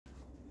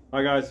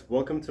Hi guys,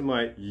 welcome to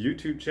my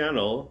YouTube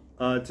channel.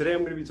 Today I'm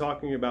going to be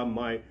talking about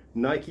my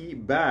Nike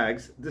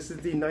bags. This is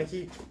the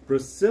Nike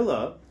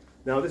Brasilia.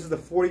 Now this is the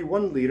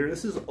 41 liter.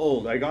 This is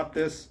old. I got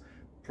this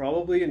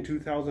probably in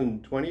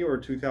 2020 or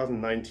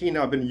 2019.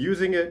 Now, I've been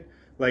using it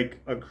like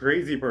a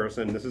crazy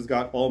person. This has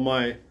got all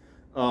my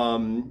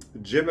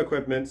gym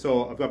equipment.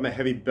 So I've got my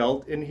heavy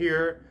belt in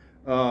here.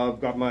 I've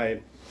got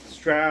my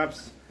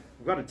straps.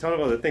 I've got a ton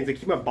of other things. I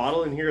keep my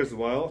bottle in here as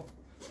well.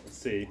 Let's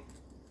see.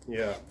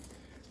 Yeah.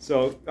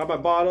 So got my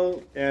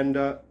bottle, and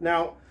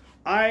now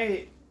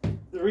the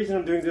reason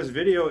I'm doing this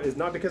video is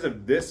not because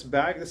of this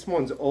bag. This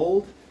one's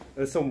old.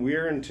 There's some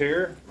wear and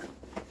tear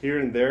here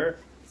and there.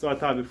 So I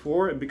thought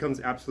before it becomes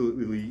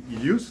absolutely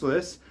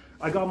useless,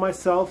 I got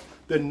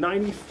myself the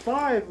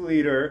 95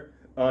 liter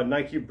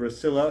Nike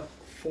Brasilia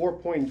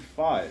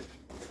 4.5.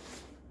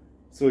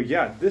 So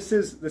yeah, this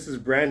is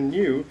brand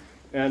new,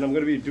 and I'm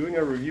going to be doing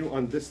a review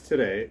on this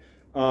today.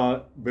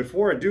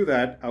 Before I do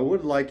that, I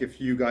would like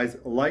if you guys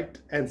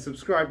liked and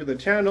subscribed to the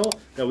channel.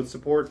 That would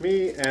support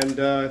me, and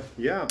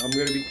yeah, I'm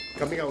going to be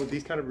coming out with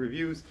these kind of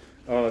reviews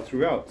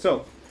throughout.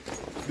 So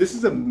this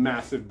is a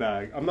massive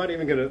bag. I'm not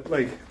even gonna,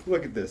 like,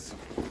 look at this.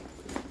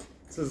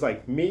 This is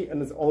like me,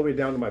 and it's all the way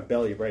down to my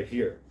belly right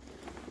here.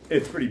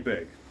 It's pretty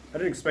big. I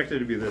didn't expect it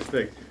to be this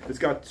big. It's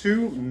got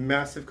two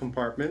massive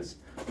compartments.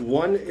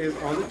 One is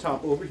on the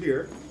top over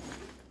here,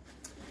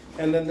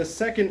 and then the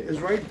second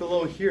is right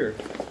below here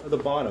at the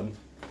bottom,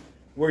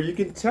 where you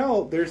can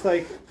tell there's,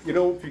 like, you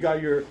know, if you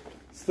got your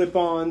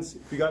slip-ons,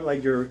 if you got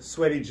like your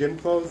sweaty gym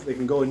clothes, they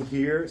can go in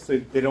here so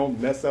they don't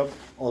mess up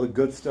all the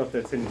good stuff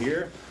that's in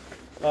here.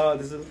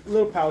 There's a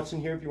little pouch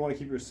in here if you want to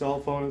keep your cell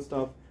phone and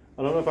stuff.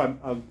 I don't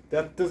know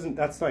if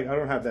that's like, I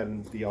don't have that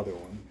in the other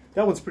one.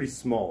 That one's pretty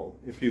small.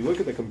 If you look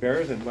at the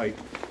comparison, like,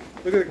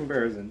 look at the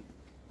comparison.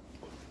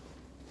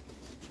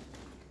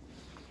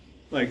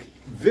 Like,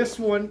 this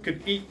one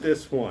could eat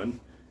this one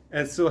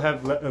and still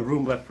have a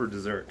room left for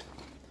dessert.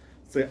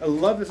 So I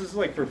love this. This is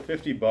like for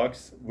 50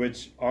 bucks,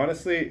 which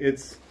honestly,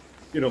 it's,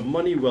 you know,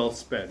 money well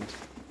spent.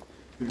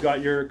 You've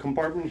got your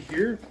compartment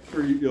here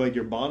for like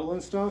your bottle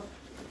and stuff.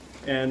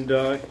 And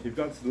you've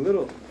got some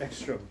little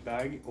extra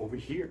bag over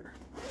here.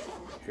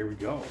 Here we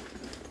go.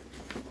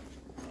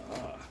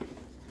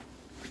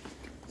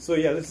 So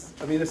yeah, this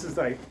is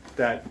like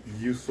that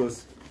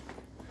useless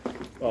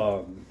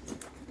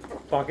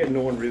pocket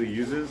no one really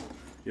uses.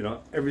 You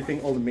know,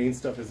 everything, all the main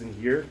stuff is in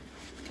here.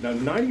 Now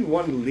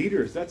 91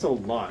 liters, that's a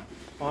lot.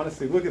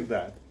 Honestly, look at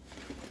that.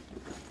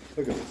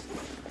 Look at this.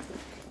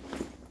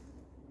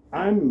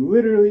 I'm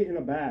literally in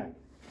a bag.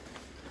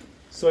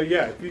 So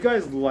yeah, if you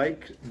guys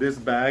like this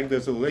bag,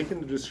 there's a link in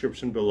the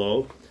description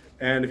below.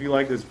 And if you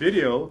like this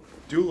video,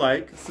 do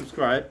like,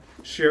 subscribe,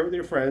 share with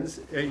your friends,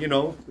 and, you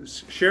know,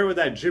 share with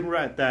that gym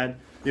rat that,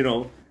 you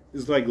know,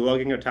 is like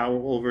lugging a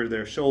towel over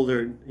their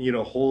shoulder, you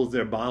know, holds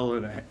their bottle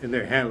in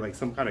their hand like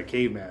some kind of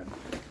caveman.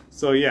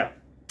 So yeah,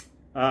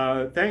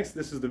 thanks.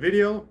 This is the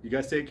video. You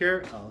guys take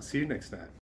care. I'll see you next time.